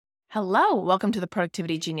Hello, welcome to the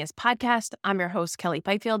Productivity Genius podcast. I'm your host, Kelly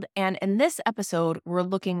Byfield, and in this episode, we're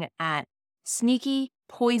looking at sneaky,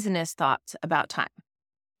 poisonous thoughts about time.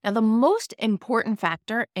 Now, the most important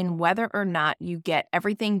factor in whether or not you get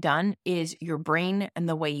everything done is your brain and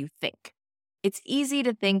the way you think. It's easy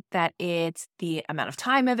to think that it's the amount of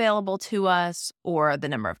time available to us, or the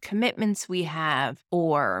number of commitments we have,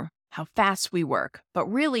 or how fast we work. But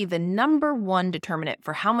really, the number one determinant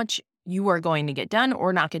for how much you are going to get done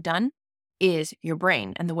or not get done is your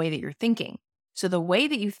brain and the way that you're thinking. So the way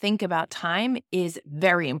that you think about time is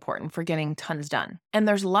very important for getting tons done. And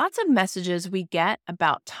there's lots of messages we get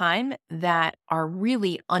about time that are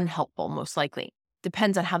really unhelpful, most likely.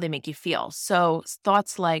 Depends on how they make you feel. So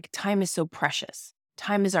thoughts like time is so precious.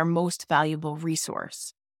 Time is our most valuable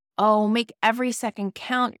resource. Oh, make every second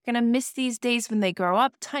count. You're going to miss these days when they grow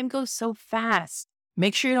up. Time goes so fast.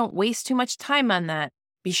 Make sure you don't waste too much time on that.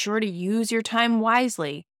 Be sure to use your time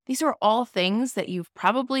wisely. These are all things that you've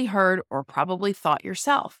probably heard or probably thought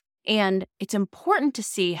yourself. And it's important to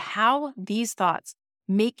see how these thoughts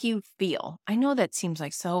make you feel. I know that seems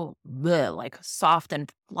like so like soft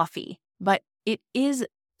and fluffy, but it is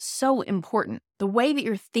so important. The way that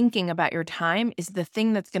you're thinking about your time is the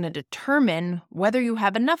thing that's going to determine whether you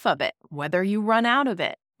have enough of it, whether you run out of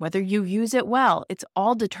it, whether you use it well. It's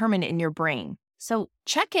all determined in your brain. So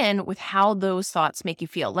check in with how those thoughts make you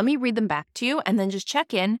feel. Let me read them back to you and then just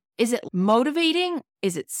check in. Is it motivating?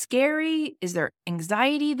 Is it scary? Is there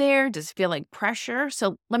anxiety there? Does it feel like pressure?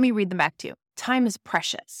 So let me read them back to you. Time is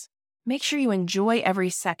precious. Make sure you enjoy every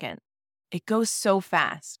second. It goes so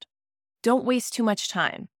fast. Don't waste too much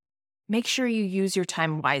time. Make sure you use your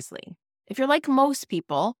time wisely. If you're like most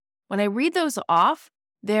people, when I read those off,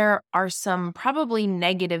 there are some probably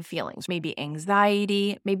negative feelings, maybe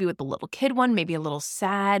anxiety, maybe with the little kid one, maybe a little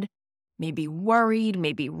sad, maybe worried,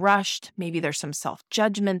 maybe rushed, maybe there's some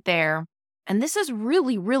self-judgment there. And this is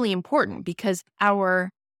really, really important because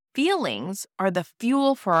our feelings are the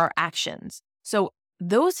fuel for our actions. So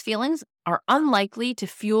those feelings are unlikely to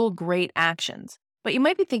fuel great actions. But you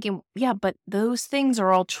might be thinking, yeah, but those things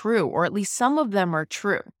are all true, or at least some of them are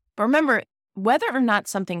true. But remember, whether or not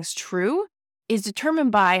something's true is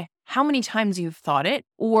determined by how many times you've thought it,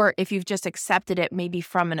 or if you've just accepted it maybe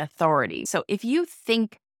from an authority. So if you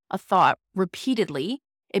think a thought repeatedly,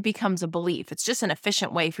 it becomes a belief. It's just an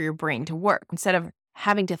efficient way for your brain to work. Instead of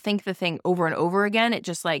having to think the thing over and over again, it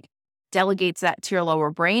just like delegates that to your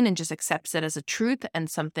lower brain and just accepts it as a truth and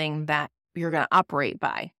something that you're going to operate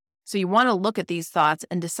by. So you want to look at these thoughts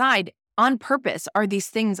and decide on purpose, are these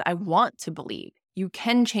things I want to believe? You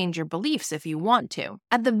can change your beliefs if you want to.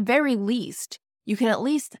 At the very least, you can at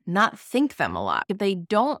least not think them a lot. If they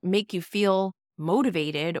don't make you feel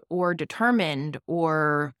motivated or determined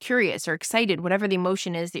or curious or excited, whatever the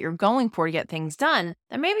emotion is that you're going for to get things done,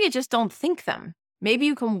 then maybe you just don't think them. Maybe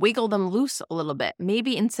you can wiggle them loose a little bit.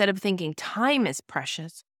 Maybe instead of thinking time is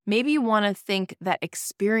precious, maybe you want to think that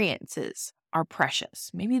experiences are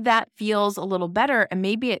precious. Maybe that feels a little better, and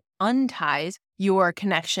maybe it unties your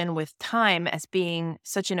connection with time as being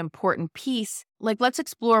such an important piece. Like, let's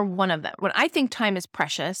explore one of them. When I think time is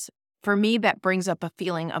precious, for me, that brings up a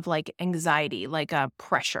feeling of like anxiety, like a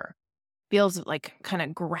pressure. Feels like kind of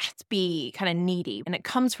graspy, kind of needy. And it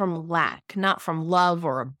comes from lack, not from love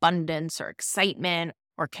or abundance or excitement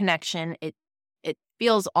or connection. It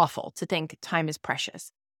feels awful to think time is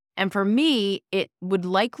precious. And for me, it would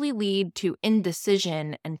likely lead to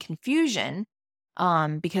indecision and confusion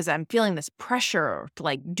because I'm feeling this pressure to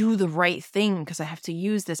like do the right thing because I have to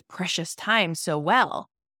use this precious time so well.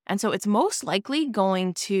 And so it's most likely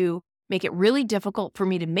going to make it really difficult for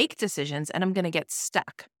me to make decisions, and I'm going to get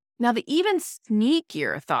stuck. Now, the even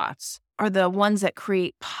sneakier thoughts are the ones that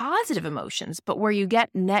create positive emotions, but where you get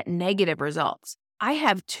net negative results. I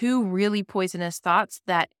have two really poisonous thoughts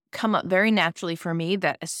that come up very naturally for me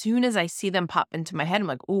that as soon as I see them pop into my head, I'm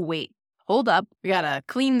like, oh, wait, hold up. We got to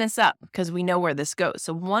clean this up because we know where this goes.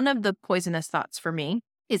 So one of the poisonous thoughts for me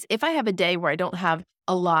is if I have a day where I don't have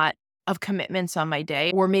a lot of commitments on my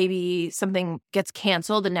day, or maybe something gets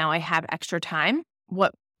canceled and now I have extra time,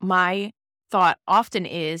 what my thought often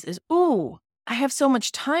is, oh, I have so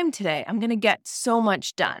much time today. I'm going to get so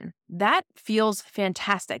much done. That feels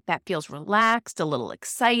fantastic. That feels relaxed, a little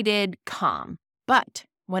excited, calm. But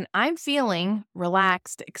when I'm feeling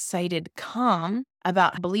relaxed, excited, calm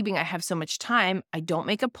about believing I have so much time, I don't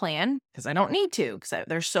make a plan because I don't need to because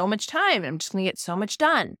there's so much time. I'm just going to get so much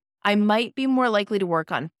done. I might be more likely to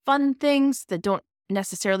work on fun things that don't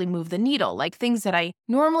necessarily move the needle, like things that I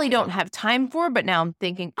normally don't have time for, but now I'm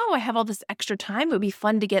thinking, oh, I have all this extra time. It would be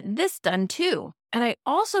fun to get this done too. And I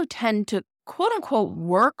also tend to quote unquote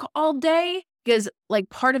work all day Because like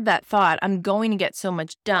part of that thought, I'm going to get so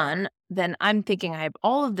much done, then I'm thinking I have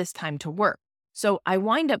all of this time to work. So I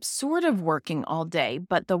wind up sort of working all day,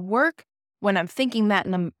 but the work, when I'm thinking that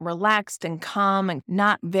and I'm relaxed and calm and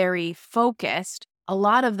not very focused, a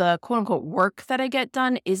lot of the quote unquote work that I get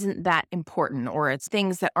done isn't that important, or it's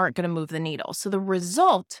things that aren't going to move the needle. So the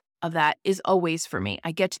result of that is always for me.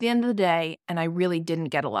 I get to the end of the day and I really didn't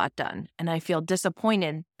get a lot done. And I feel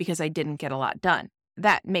disappointed because I didn't get a lot done.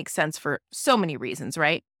 That makes sense for so many reasons,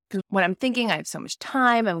 right? Because when I'm thinking I have so much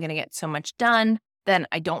time, I'm going to get so much done, then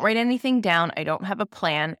I don't write anything down. I don't have a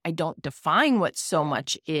plan. I don't define what so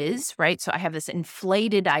much is, right? So I have this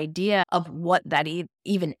inflated idea of what that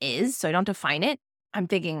even is. So I don't define it. I'm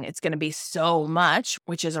thinking it's going to be so much,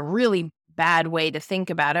 which is a really bad way to think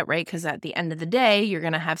about it, right? Because at the end of the day, you're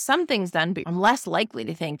going to have some things done, but I'm less likely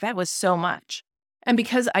to think that was so much. And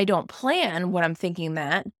because I don't plan what I'm thinking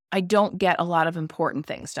that, I don't get a lot of important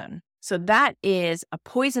things done. So that is a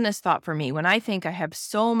poisonous thought for me. When I think I have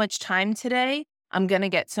so much time today, I'm going to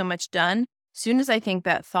get so much done. As soon as I think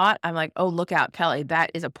that thought, I'm like, oh, look out, Kelly,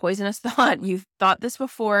 that is a poisonous thought. You've thought this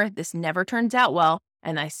before. This never turns out well.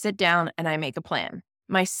 And I sit down and I make a plan.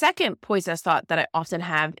 My second poisonous thought that I often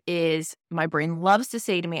have is my brain loves to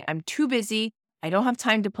say to me, I'm too busy. I don't have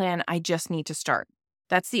time to plan. I just need to start.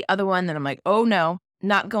 That's the other one that I'm like, oh no,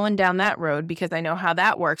 not going down that road because I know how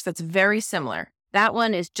that works. That's very similar. That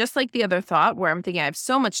one is just like the other thought where I'm thinking I have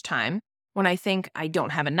so much time. When I think I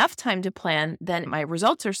don't have enough time to plan, then my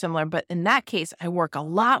results are similar. But in that case, I work a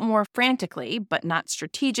lot more frantically, but not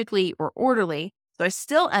strategically or orderly. So I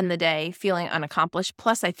still end the day feeling unaccomplished.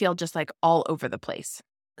 Plus, I feel just like all over the place.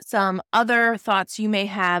 Some other thoughts you may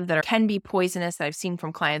have that can be poisonous that I've seen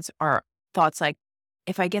from clients are thoughts like,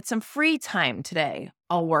 if I get some free time today,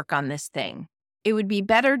 I'll work on this thing. It would be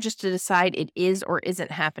better just to decide it is or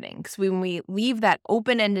isn't happening. Because when we leave that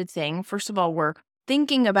open-ended thing, first of all, we're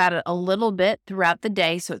thinking about it a little bit throughout the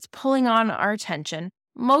day, so it's pulling on our attention.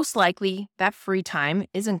 Most likely that free time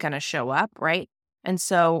isn't going to show up, right? And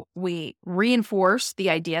so we reinforce the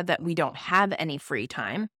idea that we don't have any free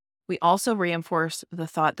time. We also reinforce the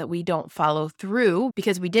thought that we don't follow through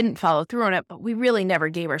because we didn't follow through on it, but we really never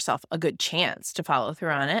gave ourselves a good chance to follow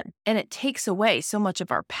through on it. And it takes away so much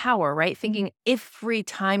of our power, right? Thinking if free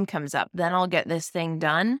time comes up, then I'll get this thing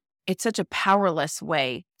done. It's such a powerless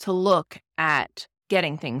way to look at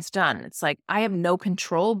getting things done. It's like, I have no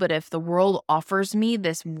control, but if the world offers me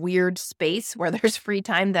this weird space where there's free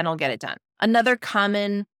time, then I'll get it done. Another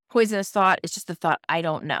common poisonous thought is just the thought, I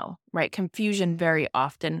don't know, right? Confusion very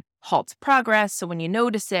often halts progress. So when you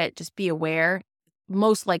notice it, just be aware.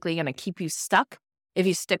 Most likely going to keep you stuck if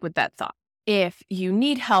you stick with that thought. If you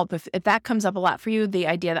need help, if that comes up a lot for you, the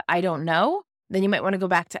idea that I don't know, then you might want to go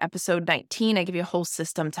back to episode 19. I give you a whole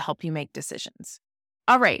system to help you make decisions.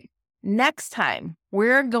 All right. Next time,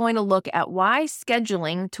 we're going to look at why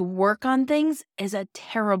scheduling to work on things is a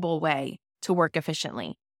terrible way to work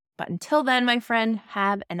efficiently. But until then, my friend,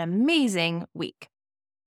 have an amazing week.